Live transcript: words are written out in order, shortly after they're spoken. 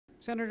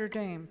Senator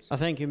Dahms.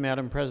 Thank you,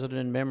 Madam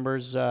President and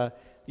members. The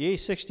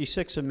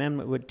A66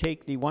 amendment would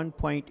take the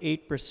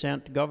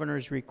 1.8%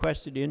 governor's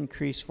requested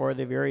increase for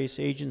the various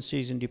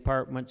agencies and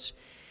departments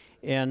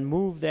and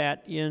move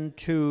that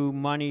into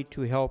money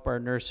to help our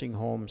nursing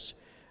homes.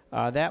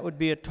 That would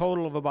be a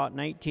total of about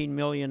 $19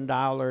 million.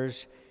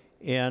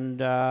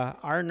 And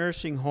our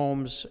nursing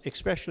homes,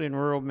 especially in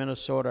rural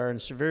Minnesota, are in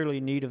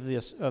severely need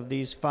of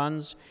these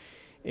funds.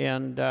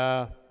 And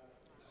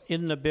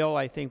in the bill,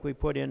 I think we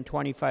put in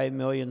 $25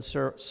 million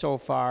so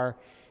far,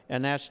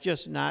 and that's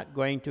just not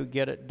going to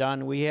get it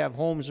done. We have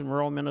homes in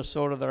rural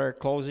Minnesota that are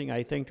closing.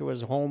 I think there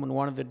was a home in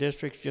one of the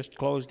districts just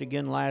closed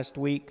again last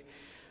week.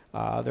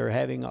 They're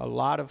having a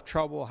lot of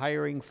trouble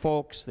hiring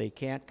folks. They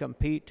can't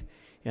compete.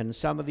 In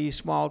some of these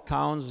small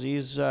towns,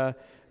 these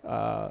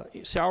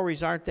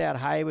salaries aren't that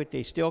high, but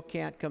they still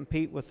can't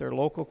compete with their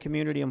local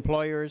community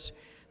employers.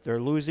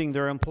 They're losing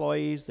their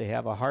employees. They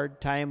have a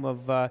hard time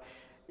of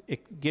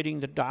getting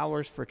the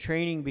dollars for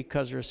training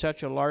because there's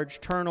such a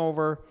large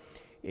turnover,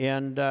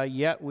 and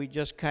yet we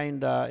just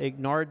kind of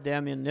ignored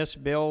them in this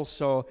bill.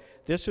 So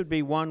this would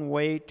be one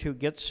way to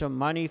get some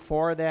money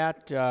for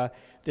that.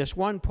 This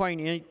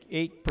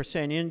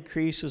 1.8%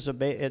 increase is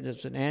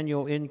an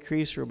annual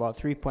increase, or about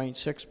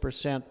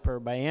 3.6% per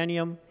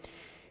biennium.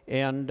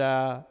 And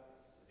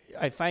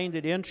I find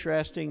it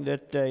interesting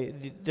that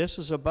this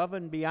is above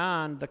and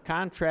beyond the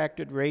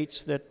contracted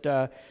rates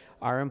that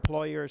our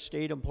employers,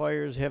 state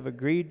employers, have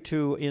agreed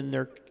to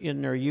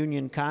in their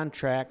union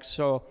contracts.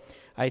 So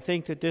I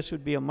think that this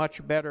would be a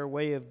much better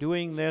way of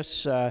doing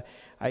this.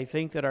 I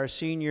think that our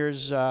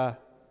seniors are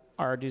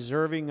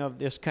deserving of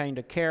this kind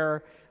of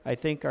care. I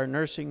think our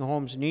nursing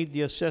homes need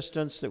the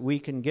assistance that we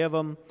can give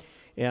them,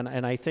 and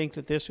I think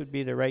that this would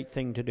be the right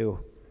thing to do.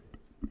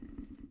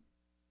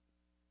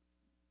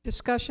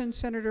 Discussion,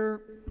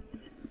 Senator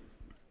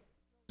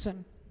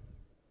Rosen.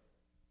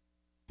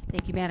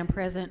 Thank you, Madam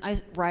President.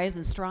 I rise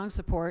in strong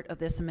support of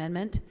this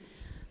amendment.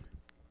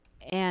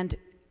 And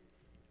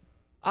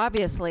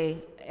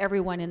obviously,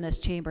 everyone in this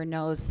chamber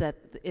knows that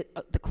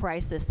the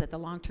crisis that the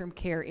long-term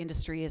care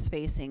industry is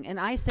facing. And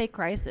I say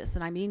crisis,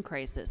 and I mean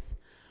crisis.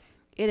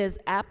 It is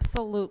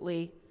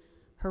absolutely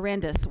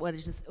horrendous what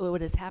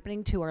is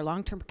happening to our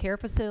long-term care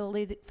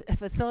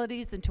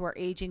facilities and to our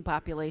aging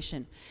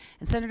population.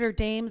 And Senator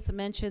Dahms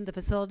mentioned the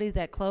facility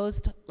that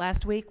closed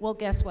last week. Well,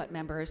 guess what,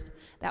 members?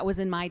 That was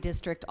in my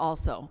district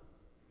also.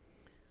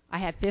 I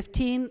had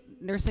 15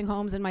 nursing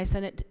homes in my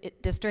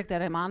Senate district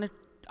that I'm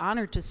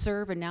honored to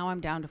serve, and now I'm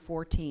down to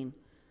 14.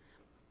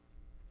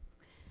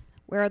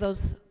 Where are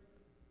those?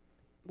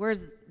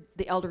 Where's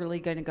the elderly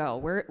going to go?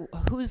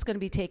 Who's going to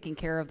be taking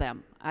care of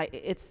them?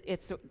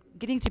 It's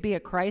getting to be a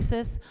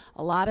crisis.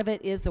 A lot of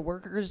it is the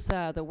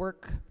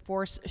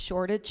workforce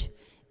shortage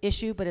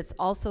issue, but it's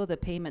also the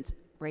payment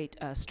rate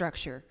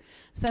structure.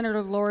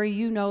 Senator Lori,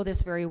 you know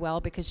this very well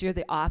because you're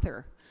the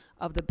author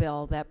of the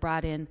bill that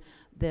brought in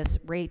this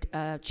rate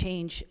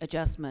change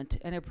adjustment,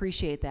 and I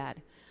appreciate that.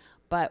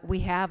 But we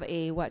have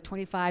a,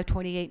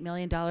 $28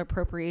 million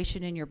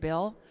appropriation in your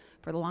bill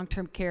for the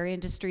long-term care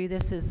industry.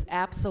 This is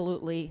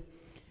absolutely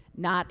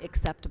not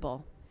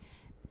acceptable.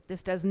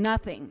 This does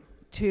nothing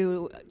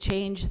to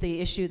change the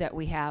issue that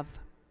we have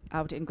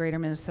out in Greater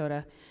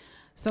Minnesota.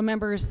 So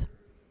members,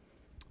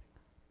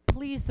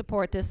 please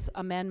support this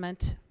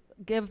amendment.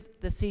 Give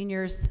the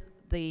seniors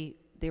the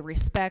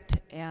respect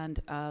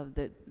and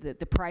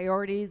the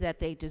priority that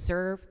they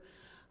deserve,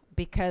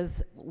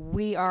 because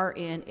we are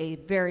in a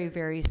very,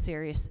 very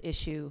serious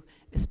issue,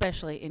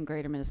 especially in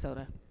Greater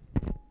Minnesota.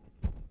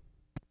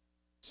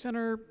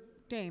 Senator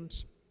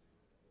Dahms.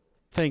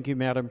 Thank you,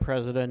 Madam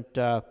President.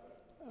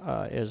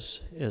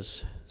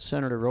 As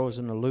Senator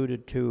Rosen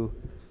alluded to,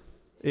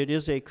 it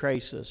is a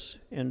crisis.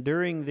 And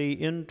during the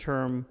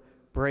interim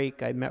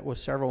break, I met with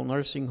several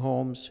nursing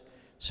homes,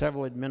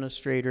 several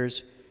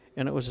administrators,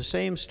 and it was the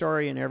same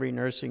story in every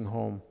nursing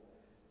home.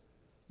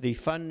 The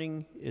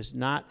funding is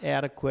not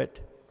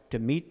adequate to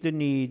meet the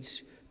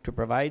needs to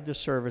provide the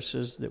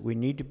services that we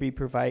need to be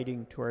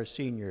providing to our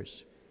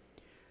seniors.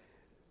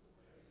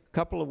 A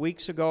couple of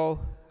weeks ago,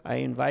 I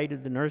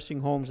invited the nursing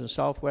homes in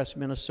southwest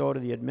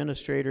Minnesota, the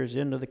administrators,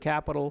 into the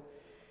Capitol,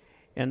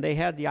 and they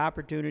had the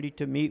opportunity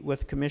to meet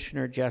with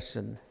Commissioner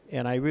Jessen.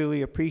 And I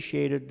really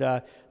appreciated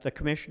the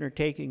commissioner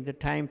taking the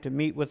time to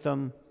meet with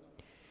them.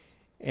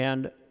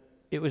 And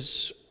it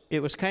was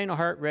kind of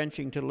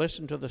heart-wrenching to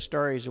listen to the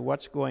stories of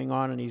what's going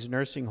on in these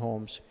nursing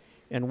homes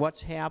and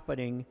what's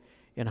happening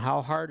and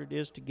how hard it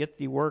is to get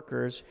the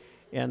workers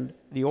and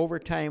the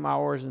overtime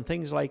hours and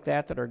things like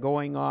that that are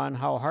going on,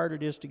 how hard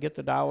it is to get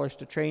the dollars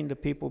to train the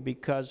people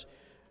because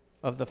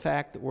of the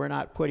fact that we're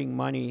not putting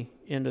money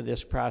into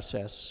this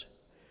process.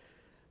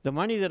 The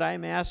money that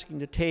I'm asking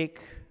to take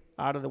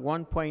out of the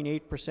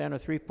 1.8% or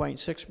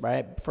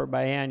 3.6% for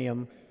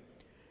biennium,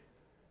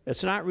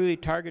 it's not really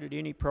targeted to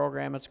any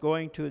program. It's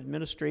going to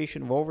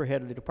administration of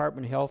overhead of the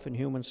Department of Health and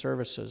Human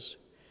Services.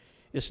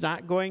 It's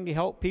not going to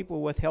help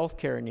people with health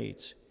care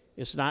needs.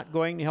 It's not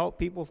going to help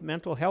people with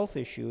mental health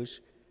issues.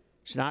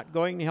 It's not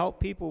going to help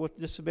people with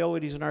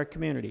disabilities in our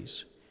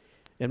communities.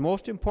 And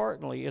most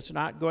importantly, it's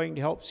not going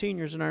to help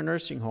seniors in our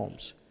nursing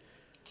homes.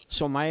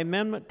 So my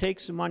amendment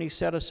takes the money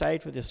set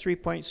aside for the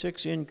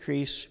 3.6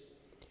 increase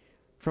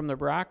from the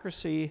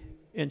bureaucracy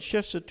and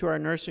shifts it to our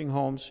nursing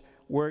homes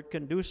where it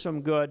can do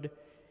some good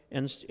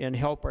and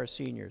help our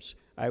seniors.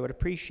 I would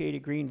appreciate a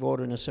green vote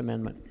on this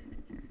amendment.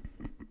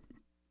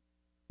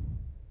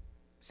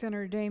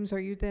 Senator Dahms, are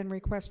you then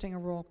requesting a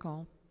roll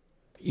call?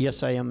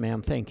 Yes, I am,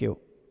 ma'am. Thank you,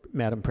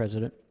 Madam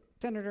President.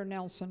 Senator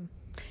Nelson.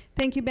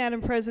 Thank you,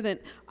 Madam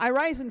President. I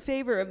rise in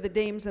favor of the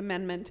Dahms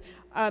amendment.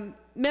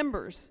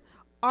 Members,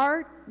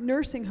 our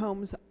nursing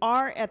homes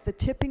are at the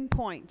tipping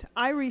point.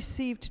 I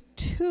received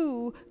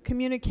 2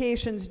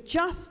 communications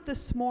just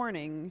this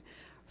morning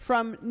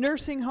from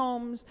nursing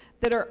homes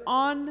that are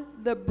on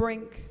the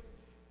brink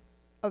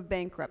of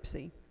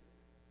bankruptcy.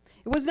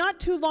 It was not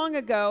too long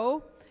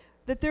ago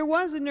that there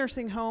was a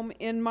nursing home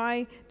in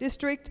my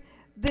district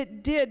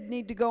that did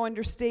need to go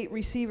under state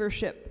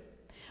receivership.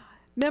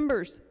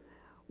 Members,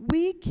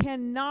 we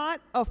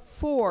cannot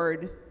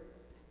afford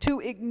to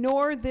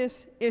ignore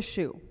this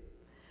issue.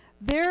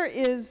 There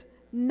is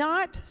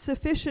not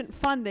sufficient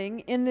funding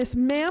in this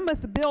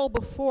mammoth bill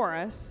before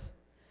us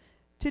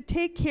to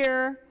take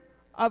care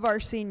of our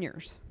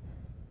seniors.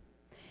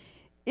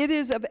 It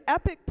is of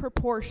epic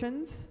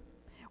proportions.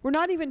 We're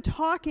not even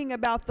talking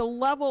about the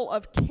level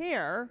of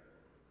care.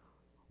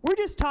 We're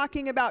just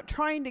talking about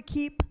trying to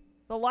keep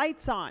the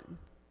lights on,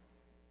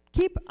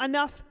 keep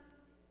enough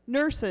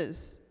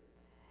nurses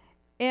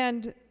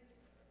and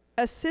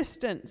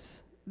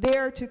assistants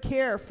there to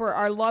care for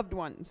our loved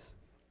ones.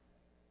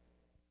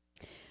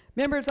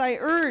 Members, I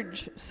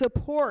urge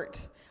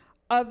support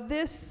of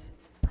this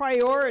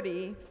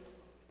priority.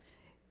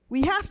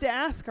 We have to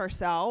ask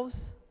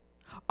ourselves,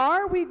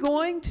 are we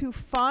going to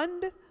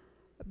fund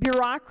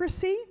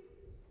bureaucracy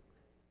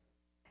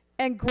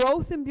and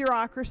growth in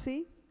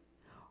bureaucracy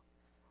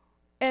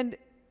and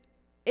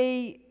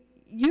a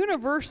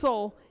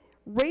universal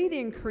rate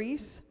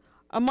increase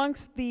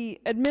amongst the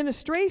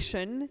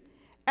administration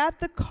at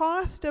the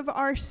cost of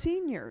our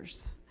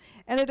seniors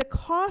and at a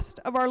cost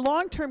of our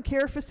long-term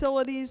care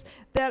facilities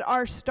that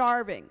are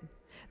starving?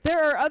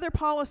 There are other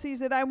policies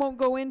that I won't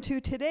go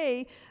into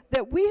today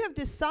that we have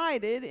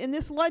decided in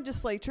this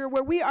legislature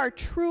where we are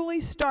truly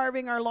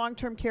starving our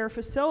long-term care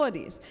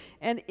facilities,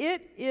 and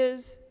it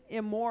is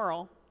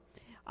immoral.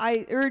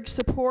 I urge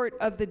support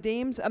of the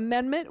Dahms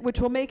amendment, which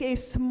will make a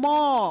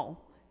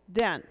small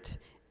dent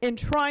in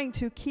trying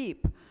to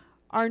keep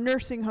our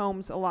nursing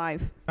homes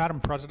alive. Madam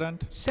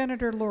President,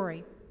 Senator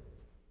Lurie.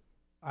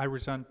 I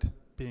resent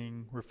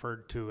being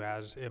referred to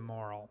as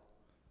immoral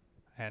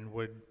and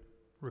would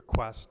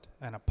request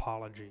an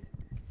apology.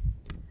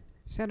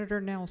 Senator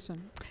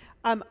Nelson.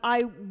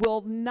 I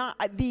will not,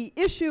 the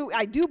issue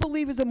I do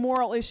believe is a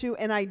moral issue,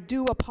 and I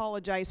do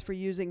apologize for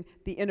using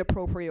the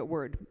inappropriate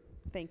word.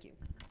 Thank you.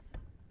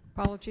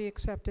 Apology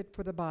accepted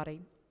for the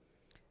body.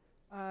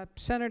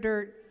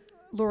 Senator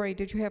Lurie,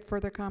 did you have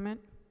further comment?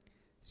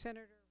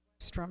 Senator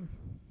Westrom.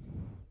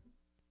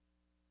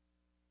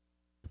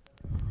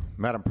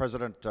 Madam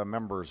President,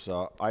 members,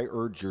 I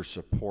urge your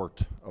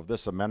support of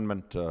this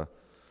amendment. The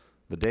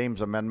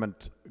Dahms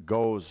amendment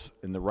goes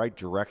in the right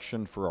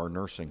direction for our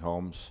nursing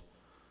homes,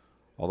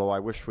 although I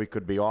wish we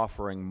could be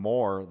offering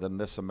more than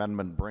this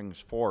amendment brings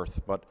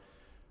forth. But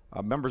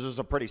members, this is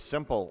a pretty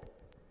simple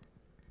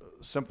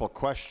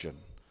question.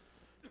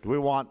 Do we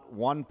want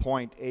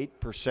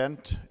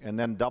 1.8% and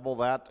then double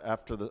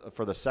that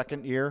for the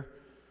second year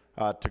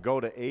to go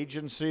to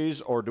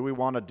agencies, or do we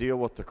want to deal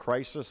with the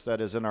crisis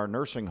that is in our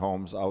nursing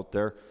homes out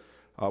there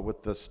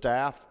with the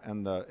staff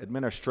and the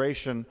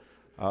administration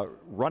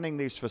running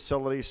these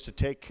facilities to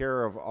take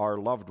care of our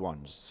loved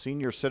ones,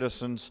 senior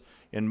citizens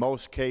in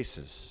most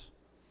cases?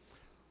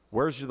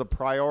 Where's the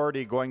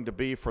priority going to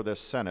be for this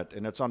Senate?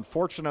 And it's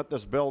unfortunate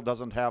this bill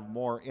doesn't have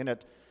more in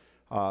it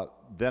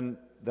than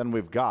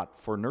we've got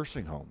for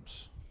nursing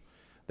homes.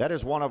 That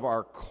is one of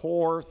our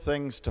core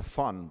things to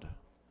fund.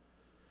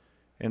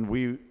 And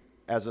we,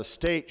 as a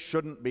state,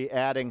 shouldn't be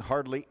adding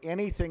hardly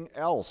anything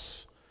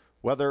else,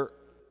 whether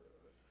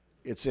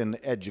it's in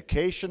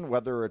education,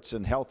 whether it's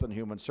in health and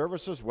human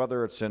services,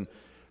 whether it's in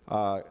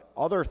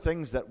other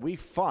things that we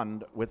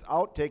fund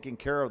without taking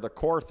care of the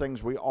core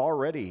things we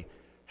already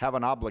have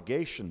an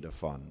obligation to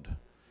fund.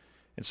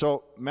 And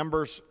so,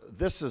 members,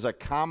 this is a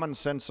common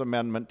sense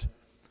amendment.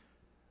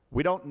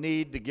 We don't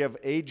need to give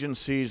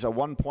agencies a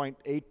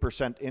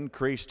 1.8%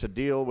 increase to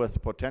deal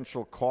with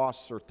potential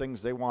costs or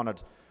things they want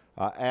to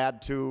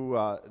add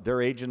to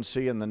their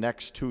agency in the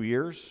next 2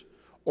 years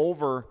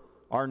over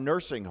our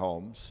nursing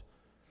homes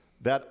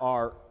that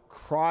are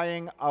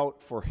crying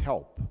out for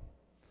help.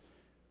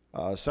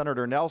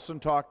 Senator Nelson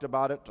talked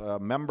about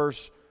it.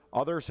 Members,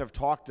 others have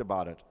talked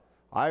about it.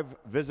 I've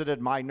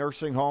visited my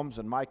nursing homes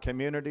and my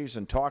communities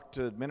and talked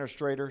to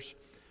administrators.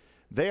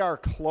 They are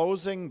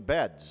closing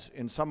beds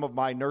in some of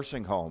my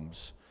nursing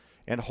homes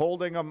and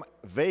holding them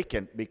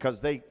vacant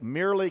because they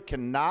merely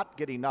cannot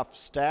get enough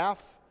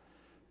staff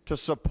to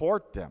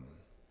support them.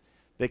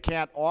 They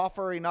can't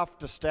offer enough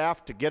to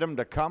staff to get them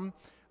to come.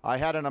 I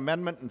had an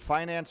amendment in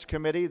Finance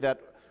Committee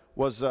that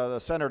was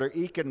Senator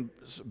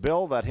Eakin's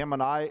bill that him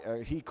and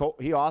he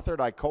authored,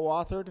 I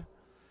co-authored,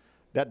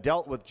 that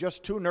dealt with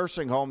just 2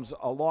 nursing homes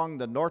along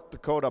the North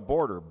Dakota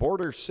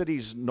border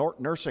cities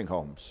nursing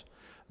homes.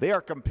 They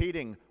are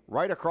competing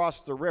right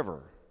across the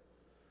river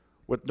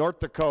with North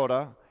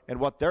Dakota and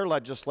what their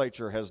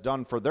legislature has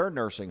done for their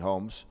nursing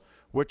homes,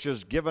 which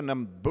has given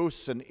them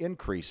boosts and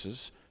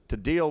increases to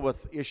deal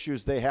with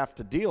issues they have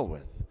to deal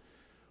with.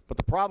 But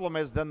the problem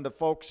is then the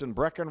folks in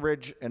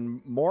Breckenridge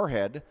and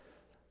Moorhead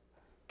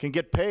can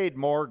get paid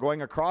more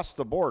going across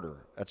the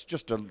border. That's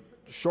just a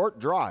short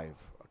drive,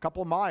 a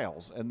couple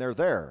miles, and they're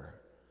there.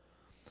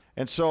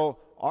 And so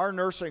our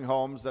nursing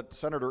homes that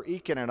Senator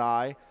Eakin and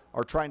I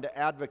are trying to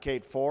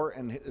advocate for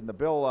in the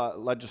bill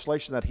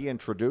legislation that he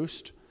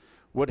introduced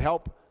would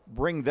help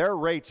bring their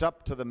rates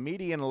up to the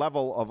median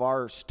level of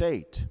our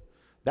state.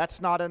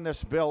 That's not in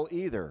this bill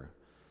either.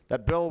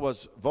 That bill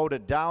was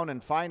voted down in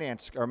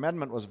finance, or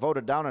amendment was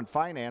voted down in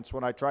finance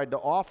when I tried to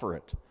offer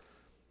it.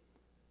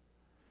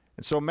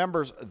 And so,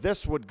 members,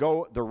 this would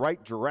go the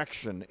right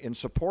direction in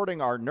supporting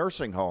our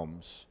nursing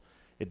homes.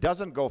 It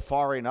doesn't go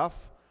far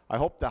enough. I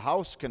hope the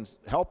House can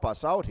help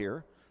us out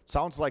here.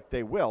 Sounds like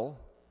they will.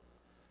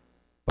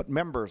 But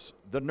members,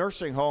 the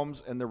nursing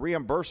homes and the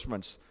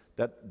reimbursements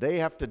that they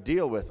have to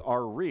deal with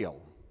are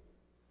real.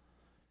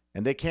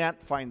 And they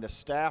can't find the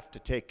staff to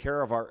take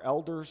care of our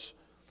elders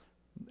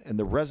and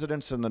the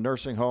residents in the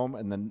nursing home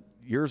and the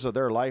years of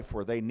their life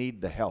where they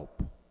need the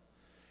help.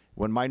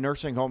 When my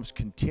nursing homes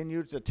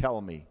continue to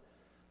tell me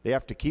they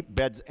have to keep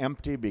beds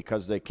empty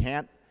because they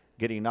can't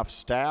get enough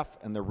staff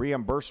and the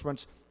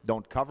reimbursements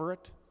don't cover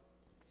it.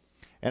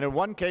 And in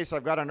one case,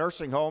 I've got a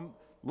nursing home,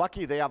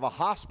 lucky they have a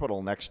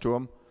hospital next to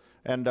them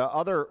and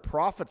other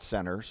profit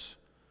centers,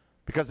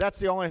 because that's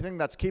the only thing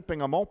that's keeping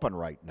them open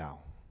right now.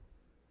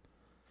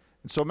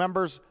 And so,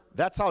 members,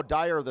 that's how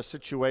dire the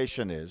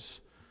situation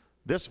is.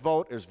 This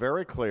vote is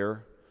very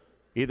clear.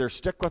 Either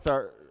stick with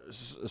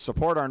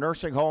support our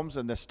nursing homes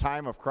in this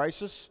time of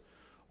crisis,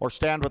 or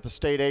stand with the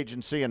state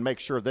agency and make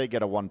sure they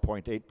get a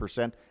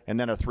 1.8% and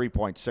then a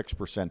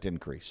 3.6%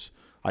 increase.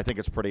 I think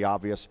it's pretty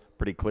obvious,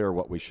 pretty clear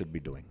what we should be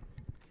doing.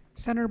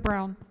 Senator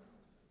Brown.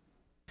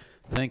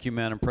 Thank you,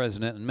 Madam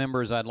President. And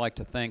members, I'd like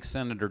to thank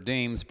Senator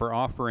Dahms for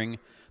offering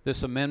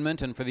this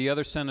amendment and for the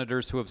other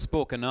senators who have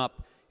spoken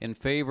up in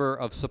favor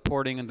of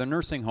supporting the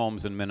nursing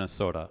homes in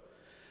Minnesota.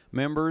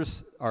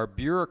 Members, our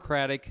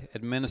bureaucratic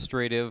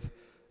administrative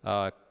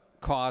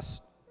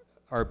costs,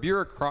 our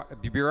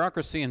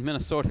bureaucracy in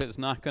Minnesota is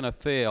not going to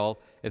fail.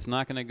 It's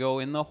not going to go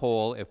in the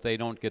hole if they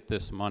don't get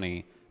this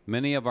money.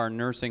 Many of our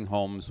nursing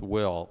homes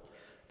will.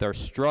 They're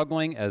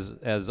struggling, as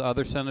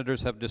other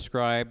senators have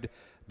described.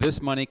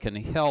 This money can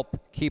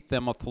help keep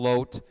them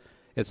afloat.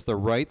 It's the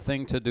right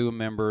thing to do,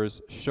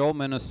 members. Show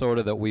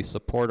Minnesota that we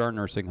support our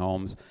nursing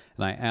homes,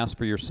 and I ask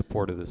for your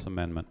support of this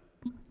amendment.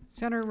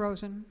 Senator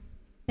Rosen.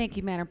 Thank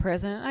you, Madam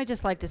President. I'd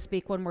just like to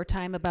speak one more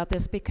time about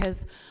this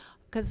because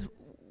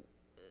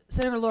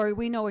Senator Laurie,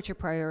 we know what your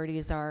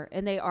priorities are,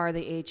 and they are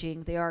the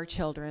aging, they are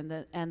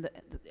children, and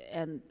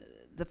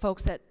the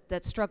folks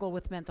that struggle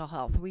with mental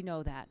health. We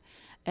know that,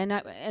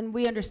 and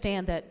we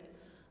understand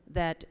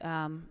that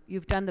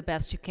you've done the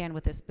best you can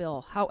with this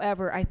bill.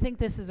 However, I think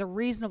this is a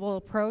reasonable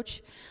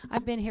approach.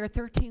 I've been here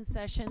 13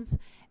 sessions,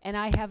 and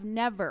I have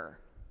never,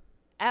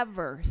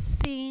 ever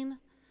seen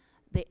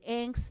the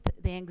angst,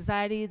 the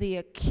anxiety, the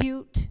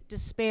acute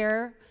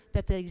despair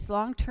that these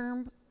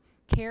long-term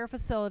care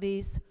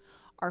facilities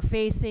are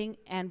facing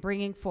and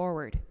bringing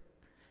forward.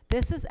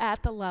 This is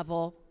at the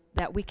level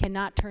that we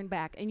cannot turn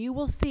back, and you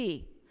will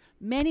see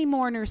many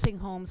more nursing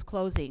homes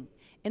closing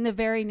in the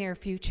very near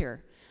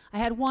future. I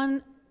had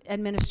one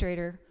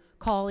administrator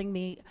calling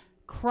me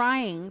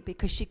crying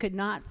because she could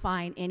not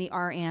find any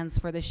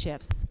RNs for the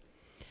shifts.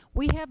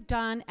 We have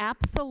done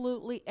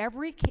absolutely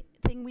everything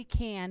we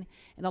can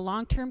in the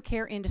long-term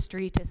care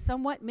industry to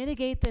somewhat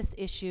mitigate this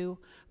issue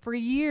for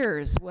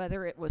years,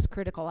 whether it was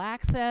critical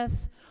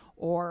access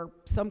or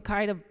some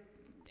kind of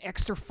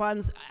extra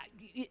funds.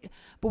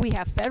 But we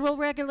have federal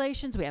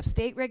regulations, we have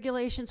state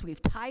regulations,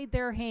 we've tied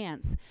their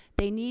hands.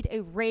 They need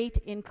a rate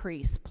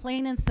increase,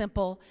 plain and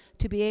simple,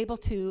 to be able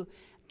to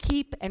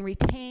keep and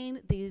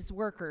retain these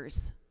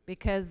workers,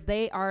 because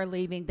they are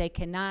leaving. They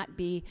cannot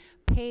be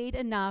paid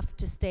enough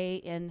to stay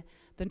in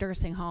the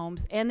nursing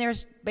homes, and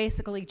there's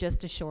basically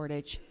just a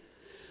shortage.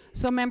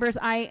 So members,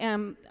 I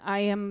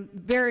am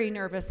very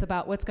nervous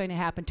about what's going to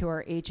happen to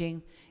our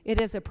aging. It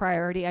is a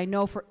priority. I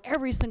know for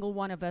every single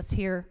one of us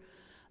here,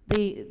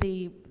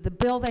 the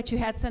bill that you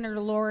had, Senator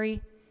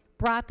Laurie,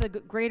 brought the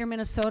greater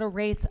Minnesota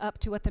rates up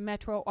to what the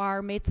Metro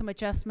are, made some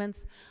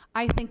adjustments.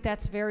 I think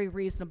that's very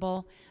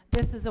reasonable.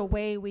 This is a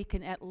way we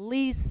can at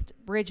least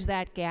bridge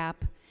that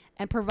gap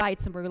and provide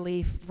some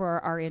relief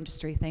for our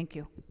industry. Thank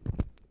you.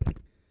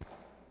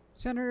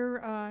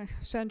 Senator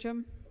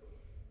Senjum.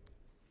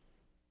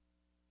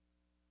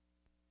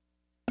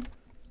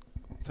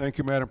 Thank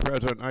you, Madam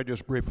President. I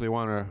just briefly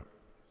want to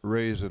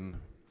rise and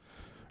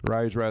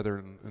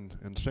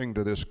sing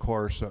to this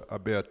chorus a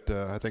bit.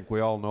 I think we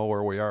all know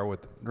where we are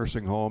with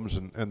nursing homes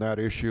and that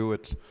issue.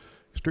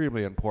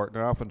 extremely important.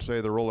 I often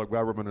say the role of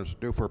government is to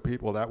do for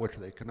people that which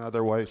they can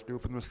otherwise do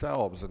for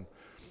themselves, and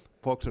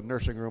folks in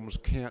nursing rooms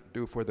can't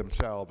do for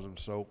themselves, and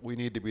so we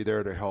need to be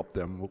there to help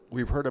them.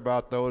 We've heard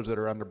about those that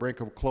are on the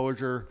brink of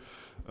closure.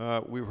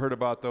 We've heard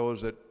about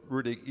those that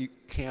really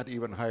can't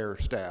even hire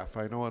staff.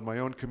 I know in my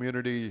own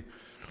community,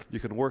 you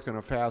can work in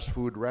a fast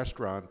food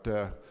restaurant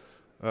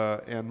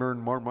and earn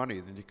more money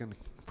than you can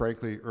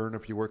frankly earn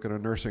if you work in a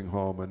nursing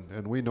home,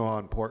 and we know how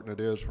important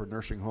it is for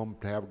nursing home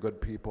to have good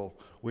people.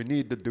 We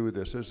need to do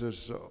this. This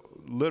is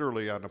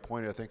literally on the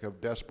point, I think, of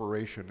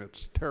desperation.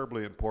 It's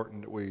terribly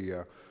important that we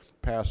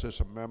pass this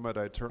amendment.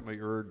 I'd certainly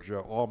urge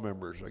all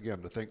members,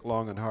 again, to think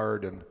long and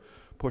hard and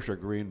push a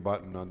green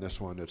button on this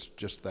one. It's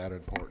just that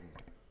important.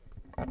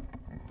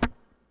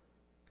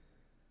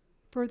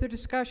 Further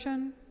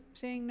discussion?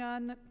 Seeing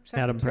none.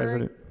 Madam Secretary?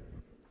 President.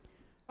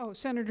 Oh,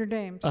 Senator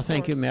Dahms.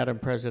 Thank you, course. Madam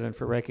President,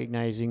 for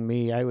recognizing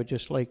me. I would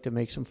just like to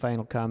make some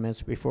final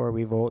comments before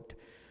we vote.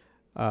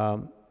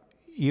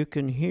 You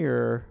can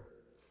hear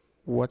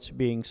what's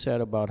being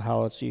said about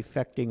how it's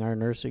affecting our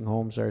nursing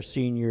homes, our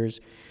seniors.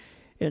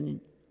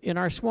 And in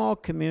our small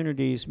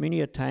communities,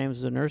 many a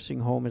times the nursing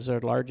home is our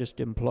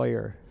largest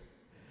employer.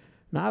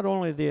 Not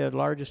only the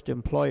largest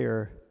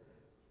employer,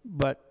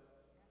 but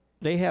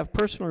they have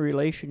personal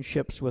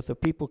relationships with the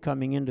people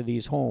coming into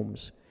these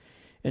homes.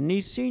 And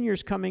these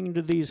seniors coming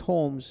into these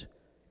homes,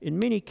 in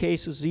many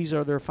cases, this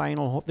is their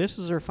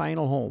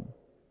final home.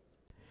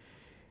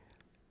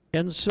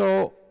 And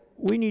so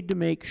we need to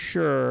make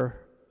sure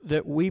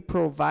that we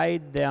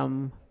provide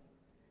them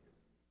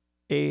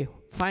a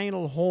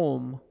final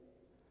home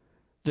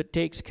that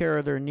takes care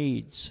of their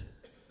needs.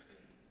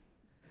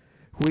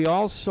 We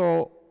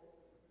also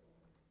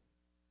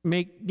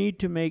need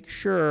to make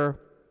sure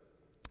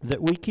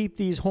that we keep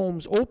these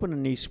homes open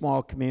in these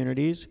small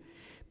communities,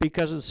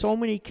 because in so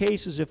many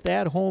cases, if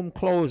that home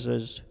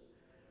closes,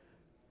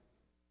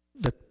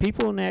 the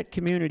people in that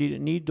community that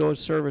need those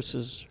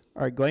services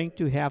are going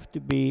to have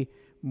to be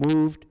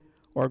moved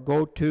or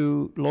go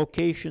to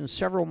locations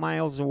several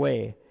miles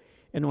away.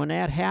 And when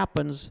that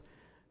happens,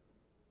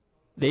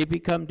 they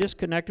become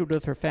disconnected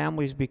with their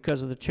families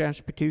because of the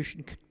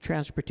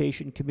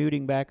transportation,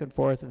 commuting back and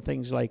forth and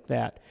things like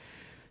that.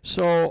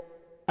 So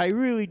I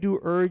really do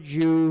urge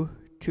you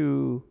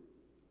to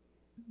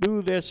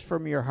do this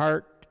from your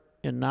heart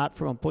and not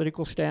from a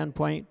political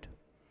standpoint.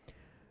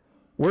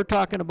 We're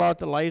talking about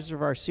the lives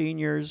of our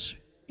seniors,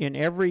 and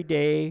every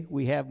day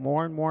we have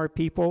more and more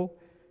people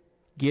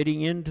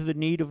getting into the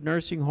need of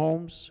nursing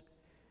homes.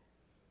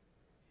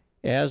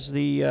 As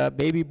the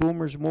baby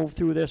boomers move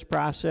through this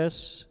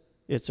process,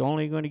 it's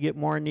only going to get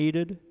more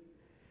needed.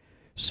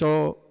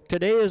 So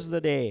today is the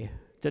day.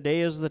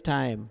 Today is the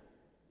time.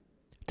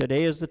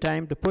 Today is the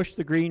time to push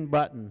the green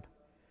button.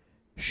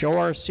 Show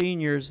our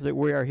seniors that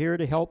we are here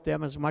to help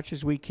them as much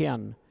as we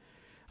can.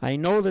 I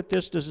know that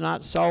this does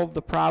not solve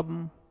the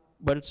problem,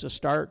 but it's a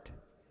start,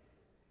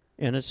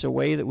 and it's a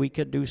way that we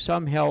can do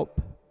some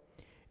help,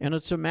 and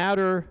it's a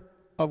matter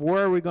of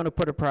where are we going to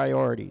put our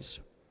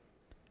priorities.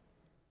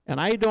 And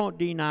I don't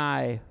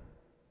deny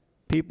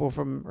people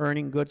from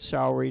earning good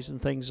salaries and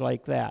things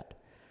like that,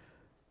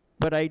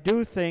 but I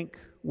do think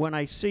when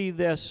I see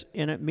this,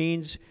 and it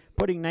means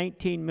putting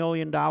 $19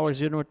 million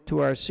into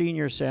our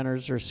senior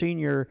centers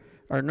or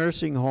our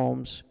nursing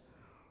homes,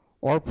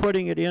 or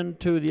putting it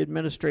into the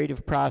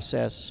administrative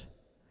process,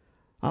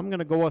 I'm going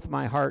to go with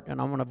my heart, and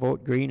I'm going to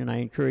vote green, and I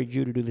encourage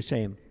you to do the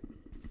same.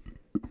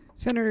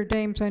 Senator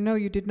Dahms, I know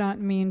you did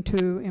not mean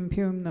to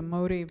impugn the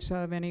motives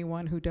of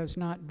anyone who does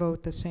not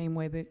vote the same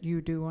way that you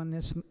do on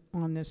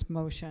this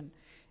motion.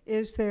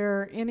 Is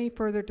there any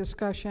further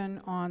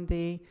discussion on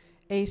the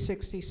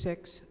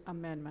A66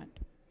 amendment?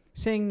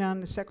 Seeing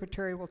none, the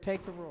Secretary will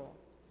take the roll.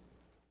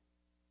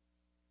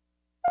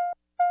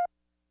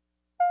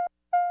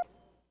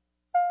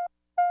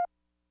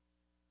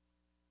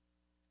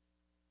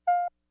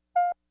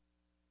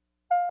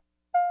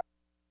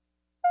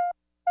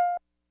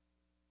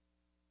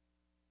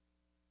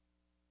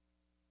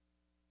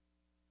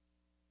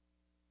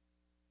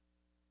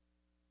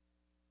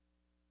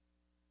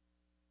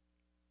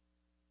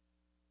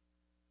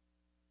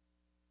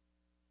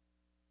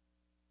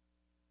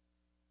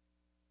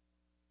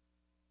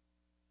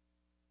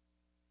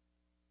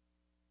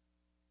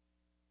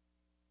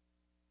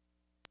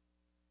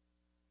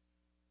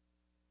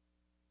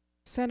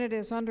 Senate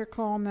is under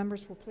call.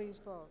 Members will please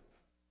vote.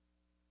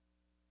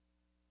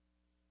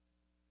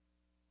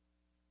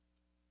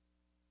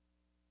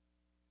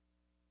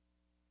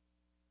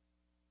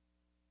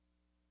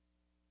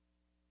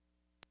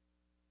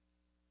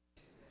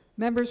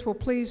 Members will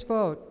please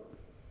vote.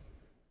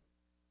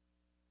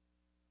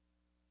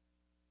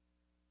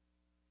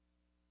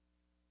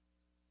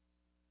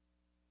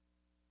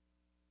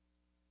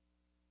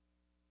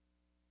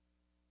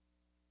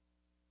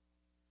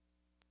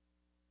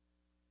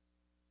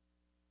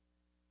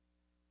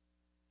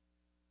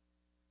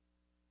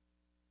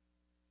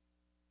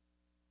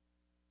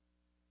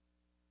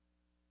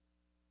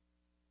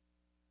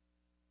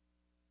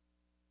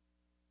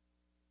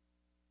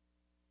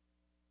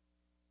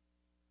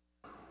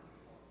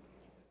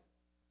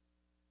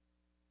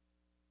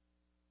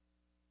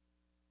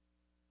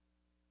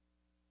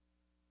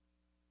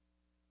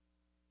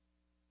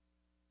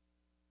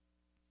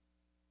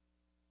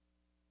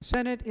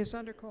 Senate is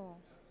under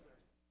call.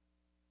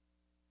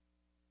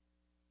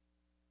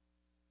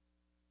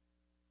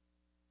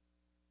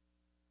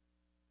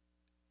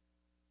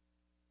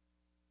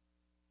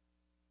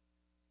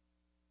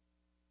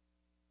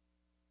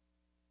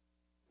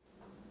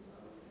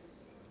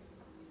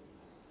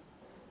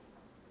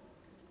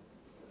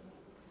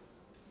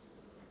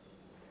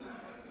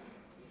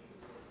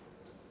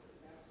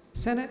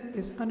 Senate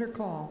is under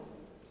call.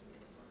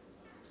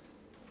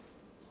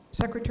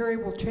 Secretary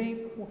will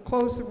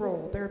close the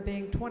roll. There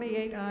being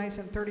 28 ayes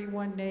and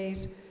 31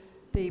 nays,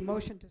 the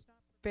motion does not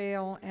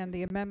prevail and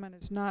the amendment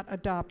is not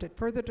adopted.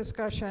 Further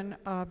discussion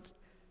of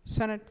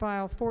Senate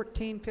File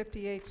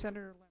 1458,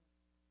 Senator